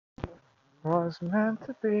Was meant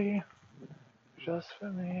to be just for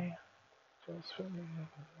me, just for me.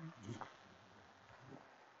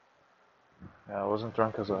 Yeah, I wasn't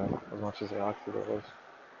drunk as much as I acted I was.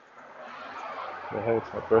 But hey,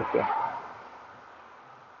 it's my birthday.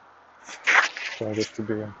 So I get to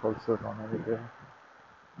be impulsive on every day.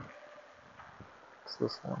 It's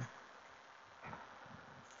this one.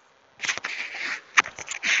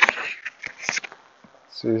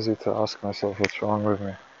 It's easy to ask myself what's wrong with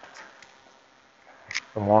me.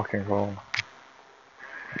 I'm walking home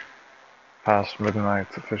past midnight,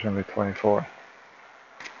 officially 24.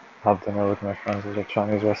 Had dinner with my friends at a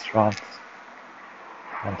Chinese restaurant.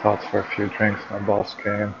 Went out for a few drinks. My boss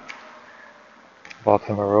came, bought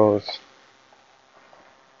him a rose.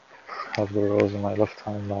 Have the rose in my left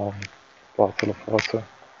hand now. Bottle of water.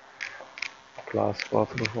 Glass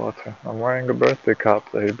bottle of water. I'm wearing a birthday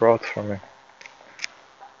cap that he brought for me.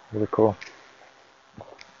 Really cool.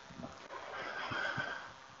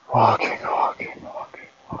 Walking, walking, walking,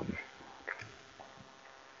 walking.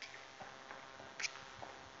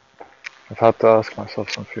 I've had to ask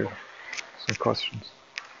myself some questions.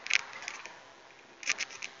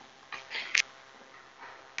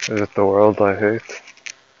 Is it the world I hate?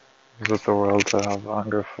 Is it the world I have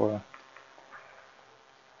anger for?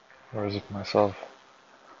 Or is it myself?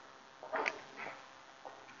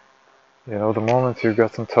 You know, the moment you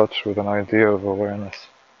get in touch with an idea of awareness,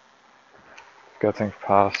 getting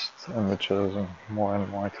past images and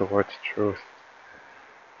more towards truth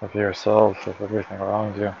of yourself, of everything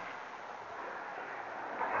around you,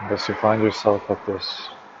 I guess you find yourself at this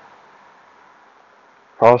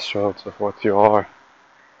crossroads of what you are,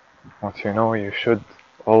 what you know you should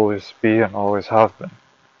always be and always have been.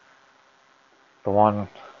 The one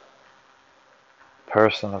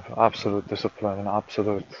person of absolute discipline and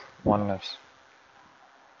absolute oneness,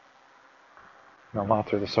 no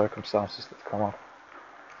matter the circumstances that come up,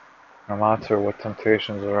 no matter what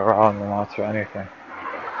temptations are around, no matter anything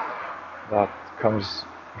that comes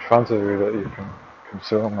in front of you that you can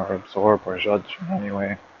consume or absorb or judge in any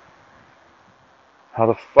way. How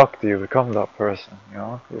the fuck do you become that person, you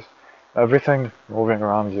know? Everything moving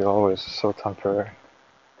around you always is so temporary.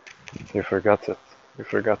 You forget it, you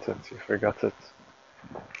forget it, you forget it.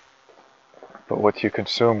 But what you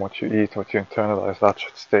consume, what you eat, what you internalize, that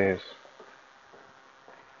shit stays.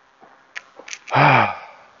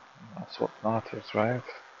 That's what matters, right?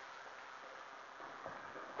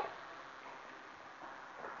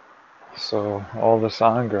 So all this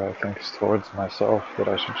anger, I think, is towards myself, that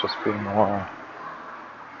I should just be more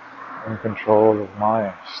in control of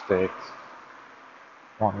my state.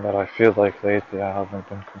 One that I feel like lately I haven't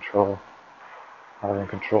been having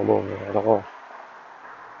control over at all.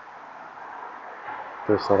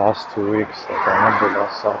 This the last 2 weeks, like I remember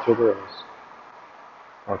last Saturday, I was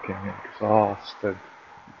fucking exhausted.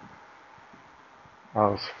 I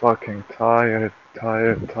was fucking tired.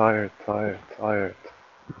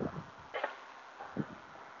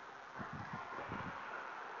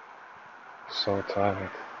 So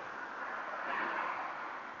tired.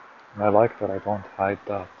 And I like that I don't hide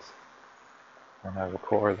that when I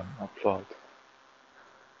record and upload.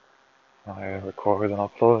 I record and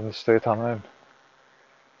upload in the state I'm in.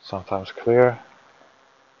 Sometimes clear,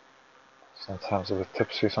 sometimes a bit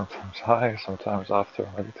tipsy, sometimes high, sometimes after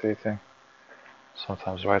meditating,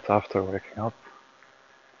 sometimes right after waking up.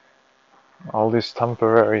 All these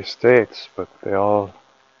temporary states, but they all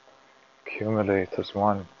accumulate as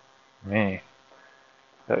one me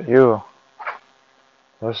that you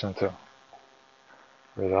listen to,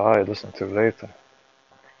 or that I listen to later.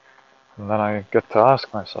 And then I get to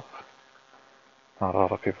ask myself. Not a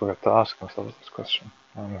lot of people get to ask themselves this question.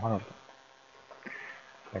 I'm one of them.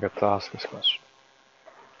 I get to ask this question.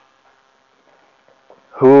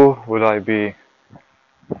 Who would I be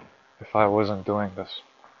if I wasn't doing this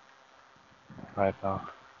right now?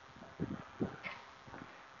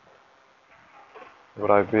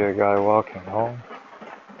 Would I be a guy walking home?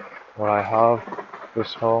 Would I have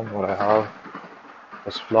this home? Would I have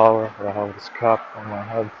this flower? Would I have this cap on my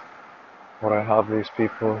head? Would I have these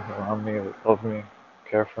people around me that love me,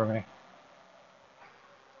 care for me?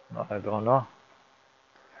 I don't know.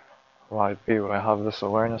 Who I'd be? Would I have this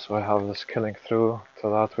awareness? Would I have this killing through to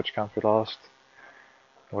that which can't be lost?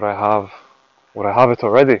 Would I have it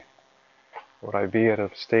already? Would I be at a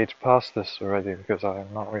stage past this already because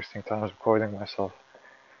I'm not wasting time recording myself?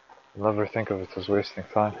 I'll never think of it as wasting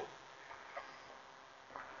time.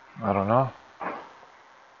 I don't know.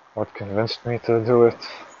 What convinced me to do it?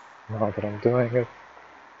 Now that I'm doing it,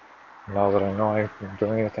 now that I know I'm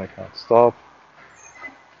doing it, I can't stop.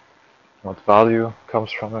 What value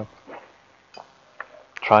comes from it?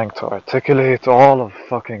 trying to articulate all of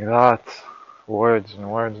fucking that, words and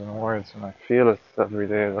words and words, and I feel it every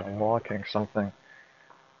day that I'm walking something,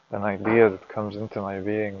 an idea that comes into my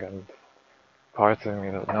being, and part of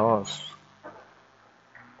me that knows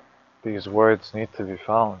these words need to be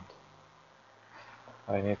found.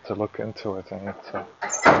 I need to look into it. I need to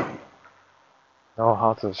know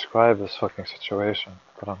how to describe this fucking situation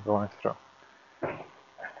that I'm going through.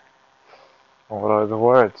 What are the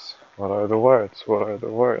words? What are the words? What are the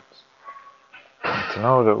words? And to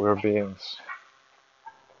know that we're beings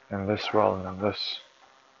in this realm, in this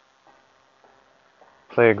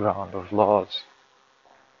playground of laws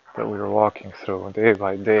that we are walking through day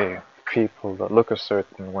by day, people that look a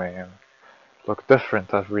certain way and look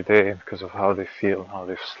different every day because of how they feel, how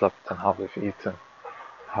they've slept and how they've eaten,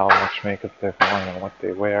 how much makeup they've on and what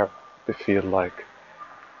they wear, they feel like.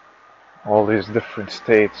 All these different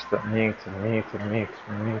states that meet and meet and meet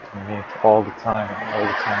and meet and meet all the time, all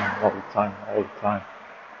the time, all the time, all the time.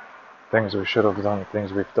 Things we should have done,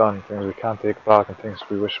 things we've done, things we can't take back, and things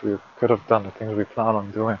we wish we could have done, and things we plan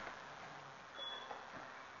on doing.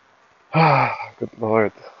 Good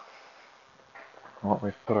Lord, what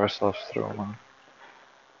we've put ourselves through, man.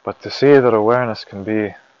 But to see that awareness can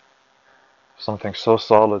be something so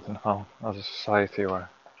solid in how, as a society,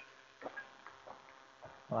 where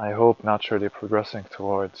I hope naturally progressing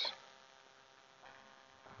towards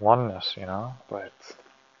oneness, but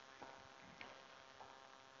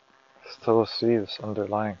still see this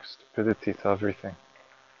underlying stupidity to everything.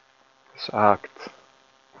 This act,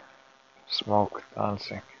 smoke,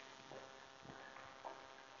 dancing.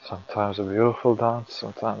 Sometimes a beautiful dance,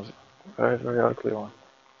 sometimes a very, very ugly one.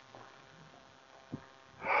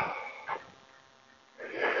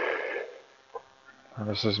 And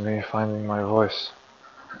this is me finding my voice.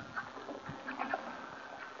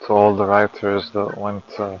 To all the writers that went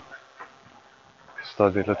to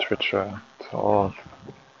study literature, to all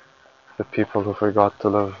the people who forgot to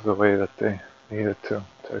live the way that they needed to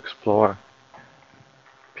explore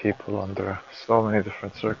people under so many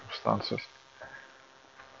different circumstances,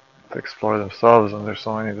 to explore themselves under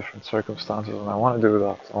so many different circumstances, and I want to do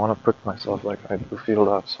that. I want to put myself, like, I do feel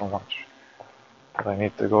that so much, that I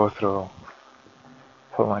need to go through,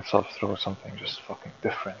 put myself through something just fucking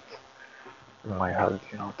different in my head,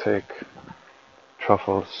 take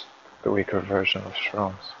truffles, the weaker version of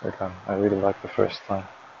shrooms again. I really like the first time.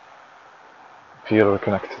 Feel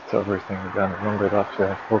connected to everything again. Remember that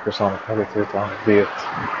feeling. Focus on it, meditate on it, be it.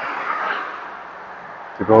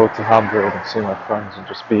 To go to Hamburg and see my friends and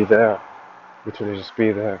just be there. Literally just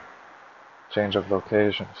be there. Change of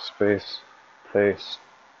location, space, place,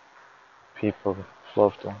 people,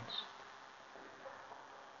 loved ones.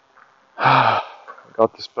 I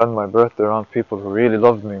got to spend my birthday around people who really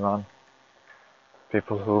loved me, man.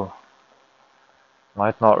 People who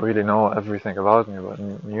might not really know everything about me, but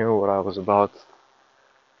knew what I was about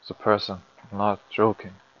as a person. I'm not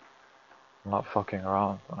joking. I'm not fucking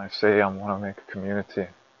around. When I say I want to make a community,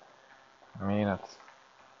 I mean it.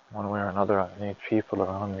 One way or another, I need people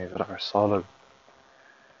around me that are solid.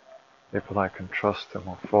 People I can trust to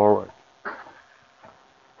move forward.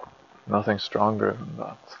 Nothing stronger than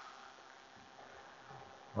that.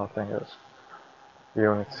 Nothing is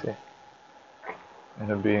unity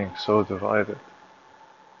in a being so divided.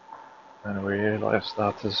 And we realize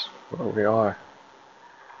that is where we are.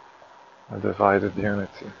 A divided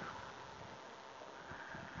unity.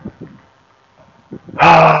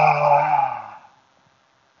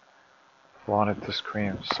 Wanted to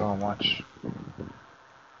scream so much.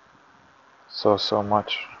 So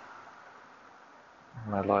much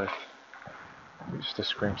in my life. I used to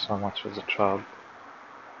scream so much as a child.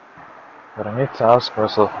 But I need to ask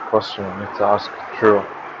myself a question. I need to ask true.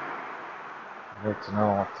 I need to know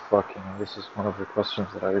what the fuck, this is one of the questions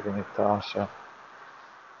that I really need to answer.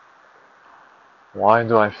 Why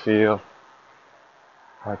do I feel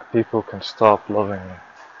like people can stop loving me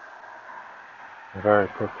very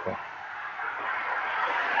quickly?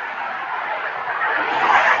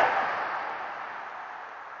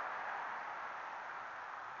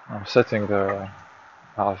 I'm sitting there,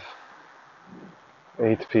 I have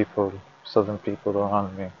 8 people, 7 people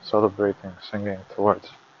around me, celebrating, singing towards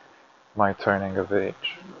my turning of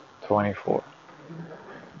age, 24.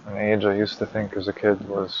 An age I used to think as a kid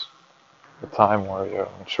was the time where you're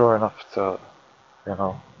mature enough to,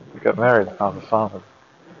 get married and have a family.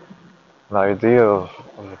 The idea of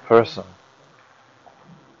a person,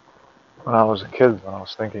 when I was a kid, when I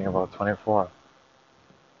was thinking about 24,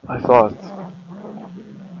 I thought,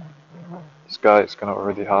 this guy is going to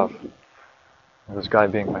already have, this guy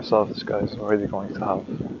being myself, this guy is already going to have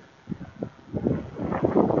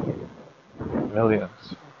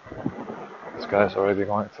millions, This guy's already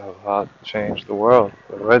going to have had changed the world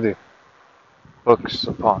already. Books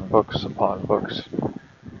upon books upon books.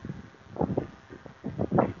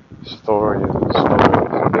 Stories and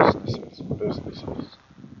stories, businesses and businesses.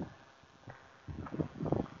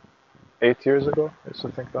 8 years ago, I used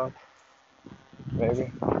to think that.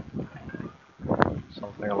 Maybe.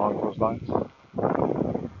 Something along those lines.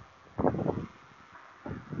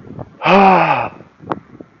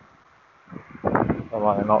 Am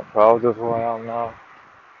I not proud of who I am now?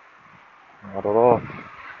 Not at all.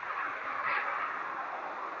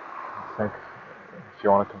 I think if you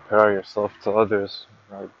want to compare yourself to others,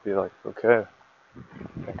 I'd be like, okay,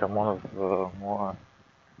 I think I'm one of the more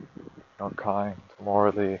kind,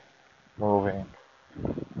 morally moving,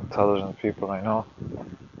 intelligent people I know.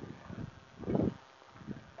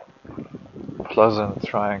 Pleasant,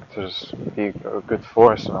 trying to just be a good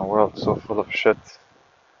force in a world so full of shit.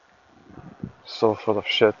 So full of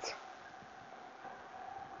shit.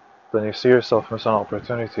 Then you see yourself miss an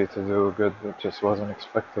opportunity to do good that just wasn't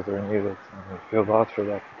expected or needed, and you feel bad for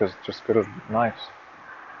that because it just could have been nice.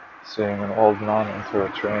 Seeing an old man enter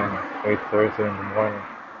a train at 8:30 in the morning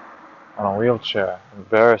on a wheelchair,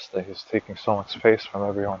 embarrassed that he's taking so much space from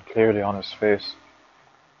everyone, clearly on his face.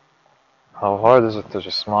 How hard is it to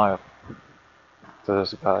just smile to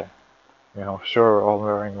this guy? You know, sure, we're all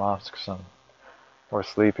wearing masks and we're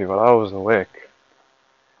sleepy, but I was awake.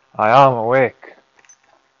 I am awake.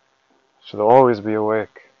 Should always be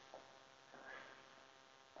awake.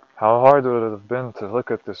 How hard would it have been to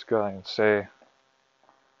look at this guy and say,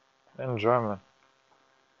 in German,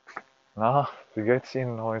 na, wie geht's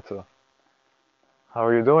Ihnen heute? How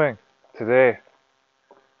are you doing today?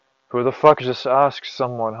 Who the fuck just asks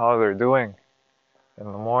someone how they're doing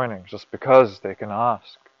in the morning just because they can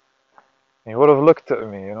ask? And he would have looked at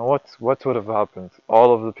me, you know, what would have happened?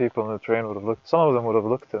 All of the people in the train would have looked, some of them would have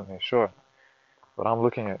looked at me, sure. But I'm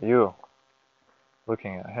looking at you,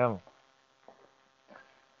 looking at him.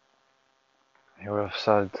 He would have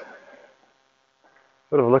said,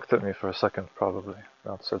 would have looked at me for a second probably,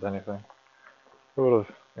 not said anything. He would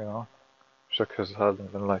have, you know, shook his head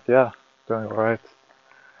and been like, yeah, doing alright.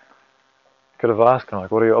 Could have asked him, like,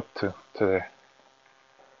 what are you up to today?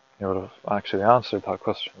 He would have actually answered that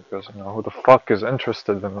question because, you know, who the fuck is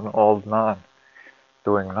interested in an old man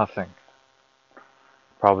doing nothing?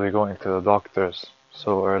 Probably going to the doctor's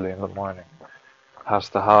so early in the morning. Has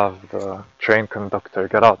to have the train conductor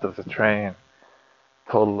get out of the train,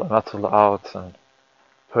 pull the metal out and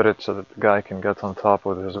put it so that the guy can get on top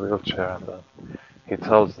with his wheelchair, and then he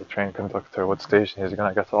tells the train conductor what station he's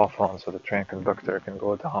gonna get off on so the train conductor can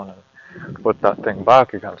go down and put that thing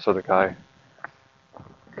back again so the guy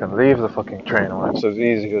can leave the fucking train when it's as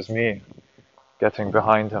easy as me getting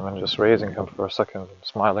behind him and just raising him for a second and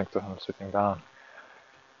smiling to him sitting down.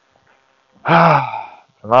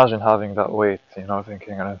 Imagine having that weight, you know,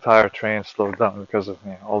 thinking an entire train slowed down because of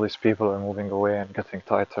me. All these people are moving away and getting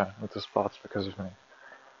tighter into spots because of me.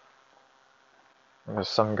 And there's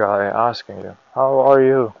some guy asking you, how are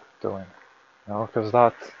you doing? You know, because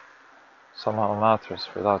that somehow matters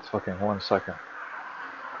for that fucking 1 second.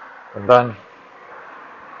 And then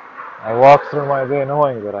I walk through my day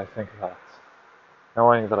knowing that I think that.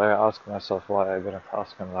 Knowing that I ask myself why I didn't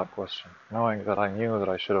ask him that question. Knowing that I knew that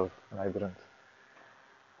I should have and I didn't.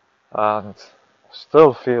 And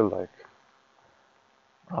still feel like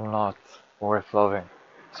I'm not worth loving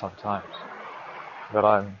sometimes. That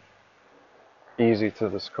I'm easy to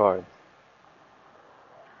discard.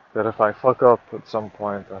 That if I fuck up at some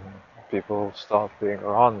point and people stop being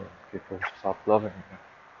around me, people stop loving me.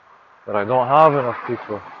 That I don't have enough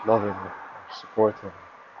people loving me or supporting me.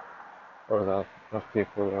 Or that enough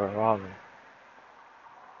people are around me.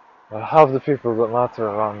 I have the people that matter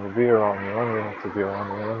around me be around me when they need to be around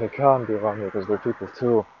me, and when they can't be around me because they're people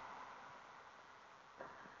too.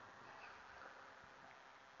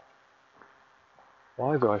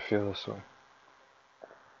 Why do I feel this way?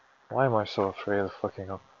 Why am I so afraid of fucking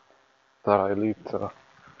up that I lead to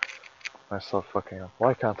myself fucking up?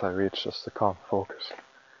 Why can't I reach just the calm focus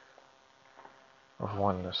of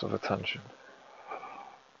oneness, of attention?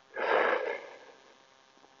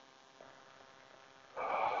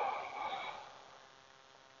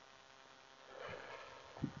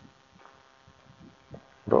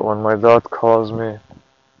 But when my dad calls me,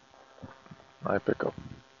 I pick up.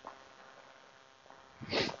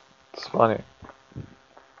 It's funny. He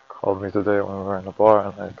called me today when we were in a bar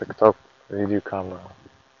and I picked up the video camera.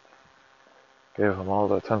 Gave him all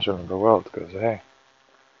the attention in the world because, hey,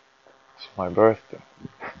 it's my birthday.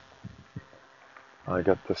 I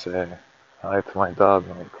get to say hi to my dad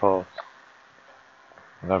when he calls.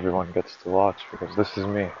 And everyone gets to watch because this is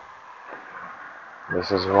me.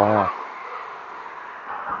 This is who I am.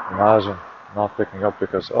 Imagine not picking up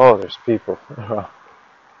because, oh, there's people.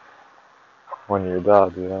 When your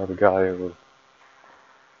dad, the guy who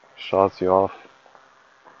shot you off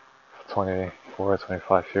 24,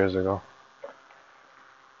 25 years ago.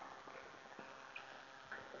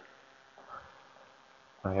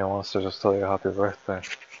 And he wants to just tell you happy birthday.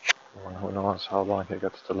 When who knows how long he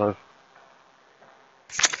gets to live.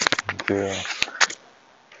 Dude,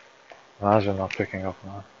 imagine not picking up,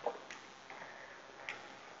 man.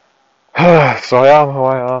 So I am who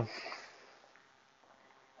I am.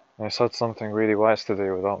 I said something really wise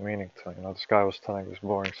today without meaning to. This guy was telling this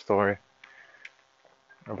boring story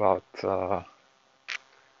about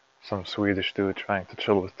some Swedish dude trying to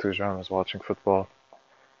chill with two Germans watching football.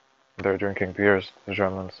 They're drinking beers, the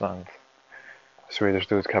Germans, and the Swedish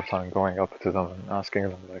dude kept on going up to them and asking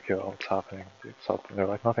them, like, yo, what's happening? What's up? And they're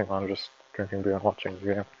like, nothing, man, I'm just drinking beer and watching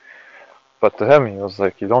the game. But to him, he was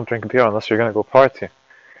like, you don't drink beer unless you're gonna go party.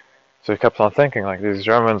 So he kept on thinking, like, these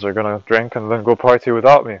Germans are gonna drink and then go party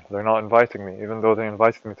without me. They're not inviting me, even though they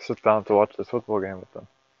invited me to sit down to watch this football game with them.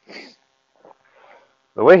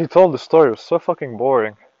 The way he told the story was so fucking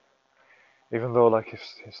boring. Even though, like,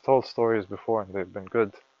 he's told stories before and they've been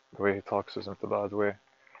good. The way he talks isn't a bad way.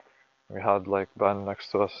 We had, like, Ben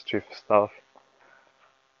next to us, chief of staff.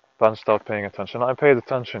 Ben stopped paying attention. I paid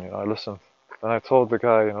attention, I listened. Then I told the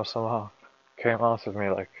guy, somehow came out of me,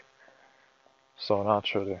 like, so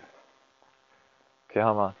naturally.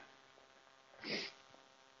 Yeah, man.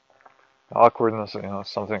 Awkwardness, is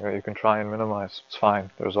something that you can try and minimize. It's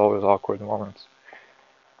fine. There's always awkward moments.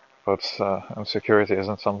 But insecurity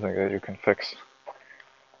isn't something that you can fix.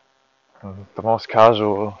 In the most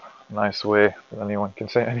casual, nice way that anyone can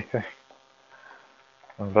say anything.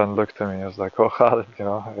 And Ben looked at me and was like, oh, Khalid,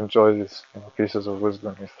 I enjoy these pieces of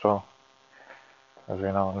wisdom you throw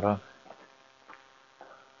every now and then.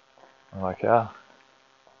 I'm like, yeah.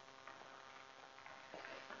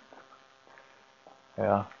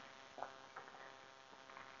 Yeah.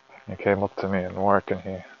 He came up to me in work and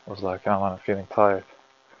he was like, yeah, man, I'm feeling tired.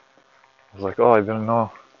 I was like, oh, I didn't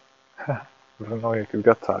know. I didn't know you could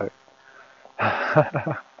get tired.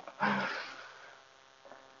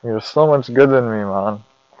 There's so much good in me, man.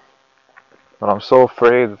 But I'm so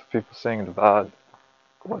afraid of people saying the bad.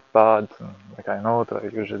 What bad? And, like, I know that I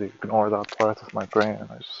usually ignore that part of my brain and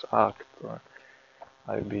I just act or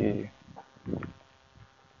I be.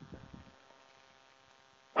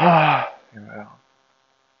 Yeah.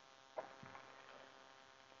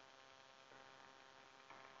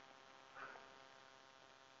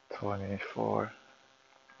 24.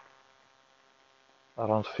 I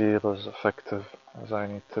don't feel as effective as I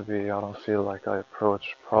need to be. I don't feel like I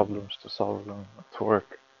approach problems to solve them at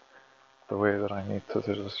work the way that I need to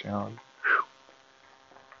just,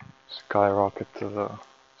 skyrocket to the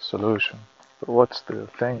solution. But what's the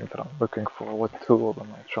thing that I'm looking for? What tool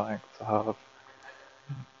am I trying to have?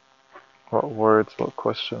 What words, what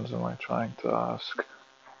questions am I trying to ask?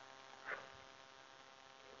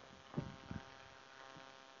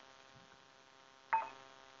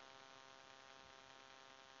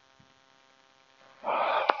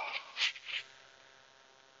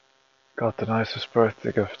 Got the nicest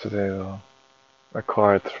birthday gift today though. A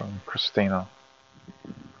card from Christina,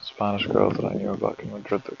 a Spanish girl that I knew back in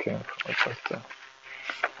Madrid that came for my birthday.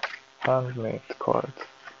 Handmade card.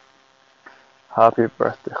 Happy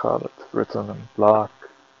birthday, Khalid. Written in black.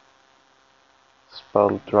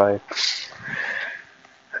 Spelled right.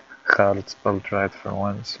 Khalid spelled right for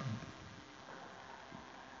once.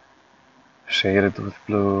 Shaded with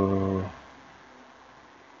blue.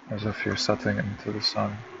 As if you're setting into the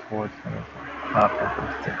sun towards me. Happy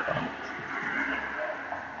birthday, Khalid.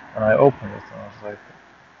 And I opened it and I was like,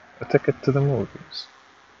 a ticket to the movies.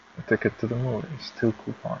 A ticket to the movies. 2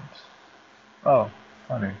 coupons. Oh,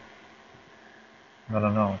 funny.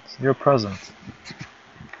 No, it's your present.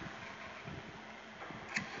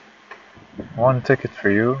 1 ticket for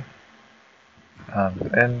you, and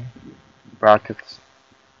in brackets,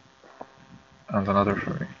 and another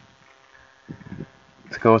for me.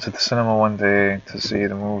 To go to the cinema one day to see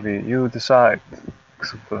the movie, you decide!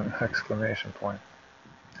 Exclamation point.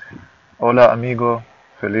 Hola amigo,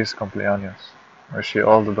 feliz cumpleaños. Wish you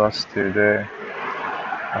all the best to your day.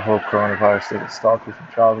 I hope coronavirus doesn't stop you from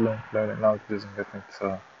traveling, learning languages, and getting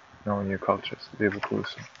to know new cultures.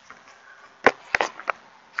 Leverkusen.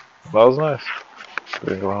 That was nice.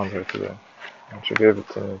 Being around her today. And she gave it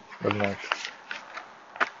to me at midnight.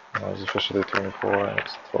 And I was officially 24 and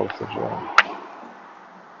it's 12th of June.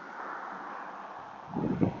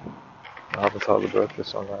 I haven't had a birthday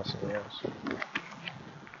so nice in years.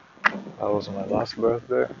 That was my last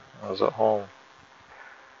birthday. I was at home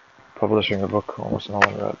publishing a book almost no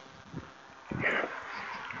one read.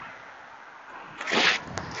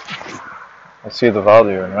 I see the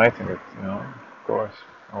value in writing it, of course.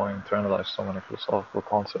 I want to internalize so many philosophical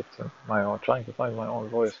concepts and trying to find my own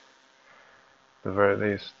voice. At the very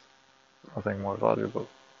least, nothing more valuable.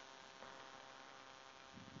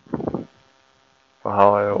 But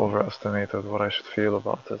how I overestimated what I should feel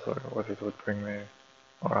about it or what it would bring me,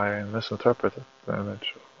 or I misinterpreted the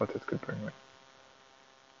image of what it could bring me.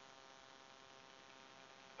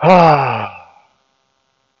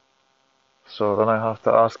 So then I have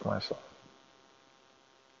to ask myself,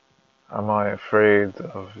 am I afraid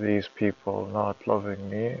of these people not loving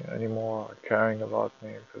me anymore or caring about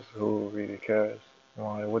me? Because who really cares?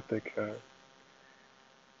 Why would they care?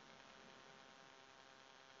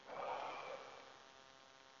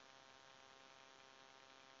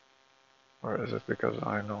 Or is it because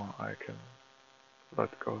I know I can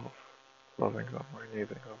let go of loving them or needing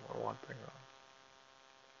them or wanting them?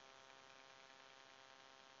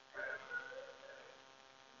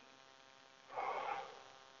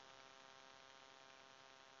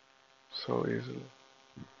 So easily.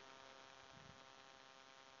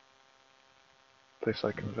 At least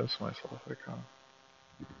I convince myself I can.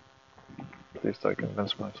 At least I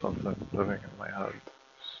convince myself that living in my head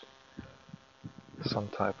is some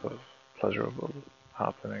type of pleasurable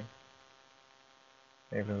happening.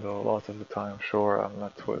 Even though a lot of the time, sure, I'm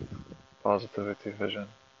met with positivity, vision,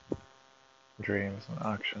 dreams, and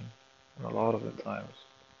action. And a lot of the times,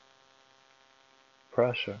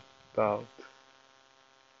 pressure, doubt,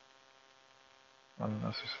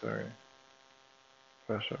 unnecessary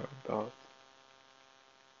pressure, doubt,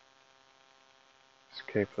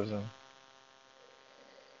 escapism,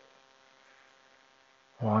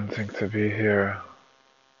 wanting to be here,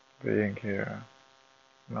 being here,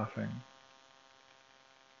 nothing.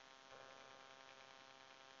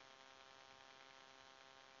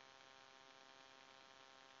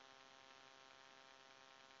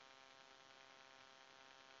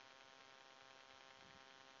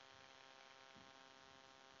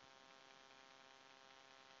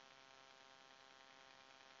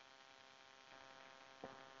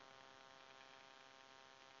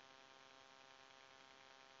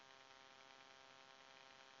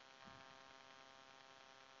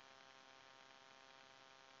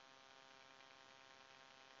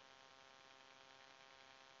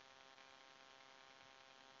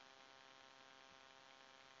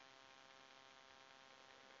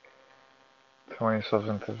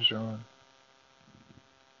 27th of June.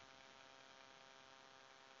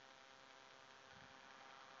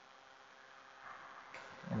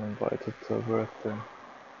 I'm invited to a birthday.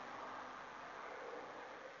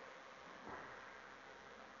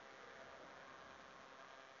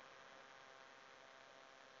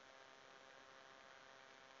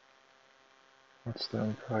 What's the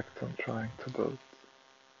impact I'm trying to build?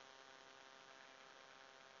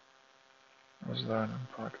 Is there an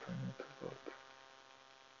impact I need to build?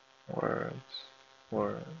 Words,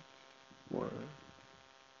 words, words.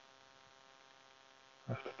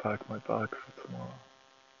 I have to pack my bag for tomorrow.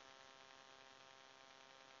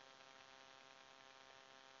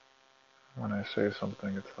 When I say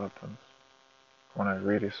something, it happens. When I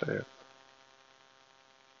really say it,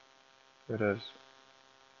 it is.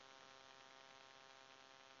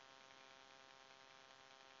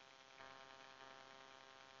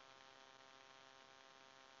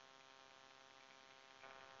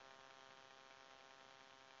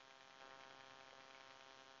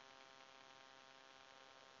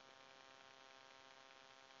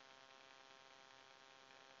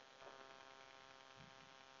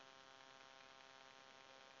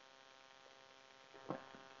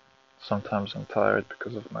 Sometimes I'm tired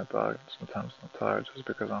because of my bag. Sometimes I'm tired just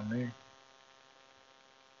because I'm me.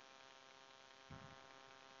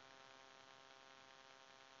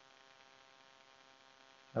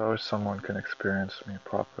 I wish someone can experience me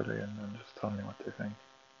properly and then just tell me what they think.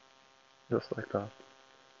 Just like that.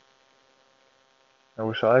 I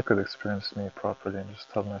wish I could experience me properly and just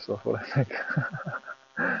tell myself what I think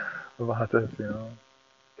about it,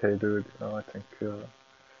 Okay, dude, I think you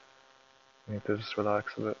need to just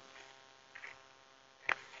relax a bit.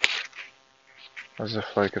 As if,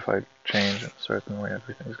 like, if I change in a certain way,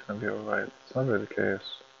 everything's gonna be alright. It's not really the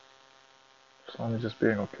case. It's only just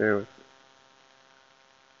being okay with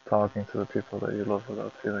talking to the people that you love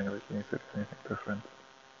without feeling like you need to do anything different.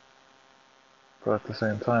 But at the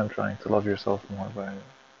same time, trying to love yourself more by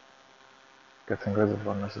getting rid of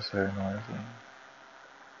unnecessary noise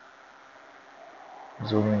and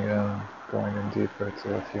zooming in, going in deeper to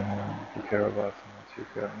what you care about and what you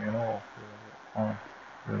want,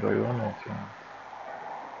 even though you don't know what you want.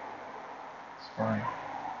 fine.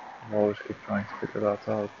 I always keep trying to figure that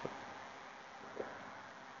out, but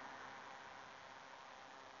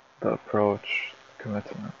the approach, the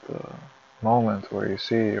commitment, the moment where you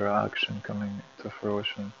see your action coming into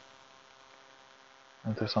fruition,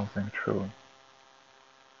 into something true.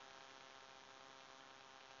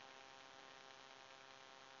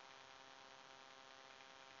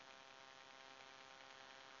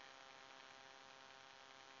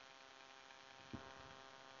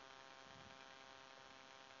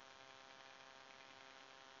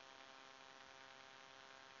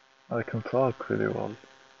 I can talk really well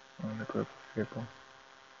in a group of people,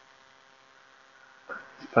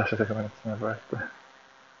 especially when it's my birthday.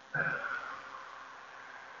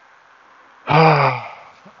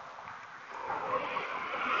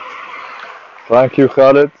 Thank you,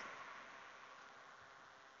 Khalid.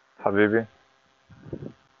 حبيبي.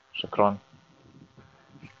 شكرا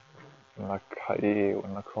إنك حقيقي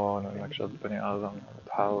وإنك هون وإنك جد بني آدم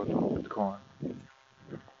وبتحاول وبتكون.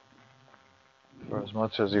 For as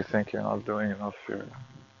much as you think you're not doing enough, you're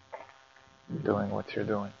doing what you're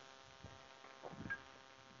doing.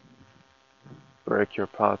 Break your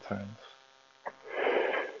patterns.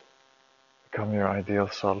 Become your ideal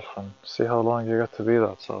self and see how long you get to be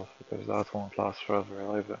that self, because that won't last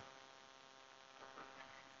forever either.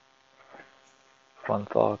 Fun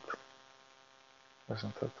thought,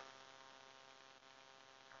 isn't it?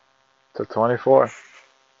 To 24.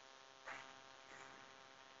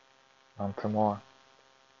 And to more.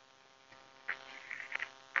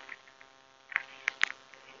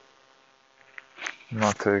 I'm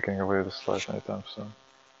not taking away this life anytime soon.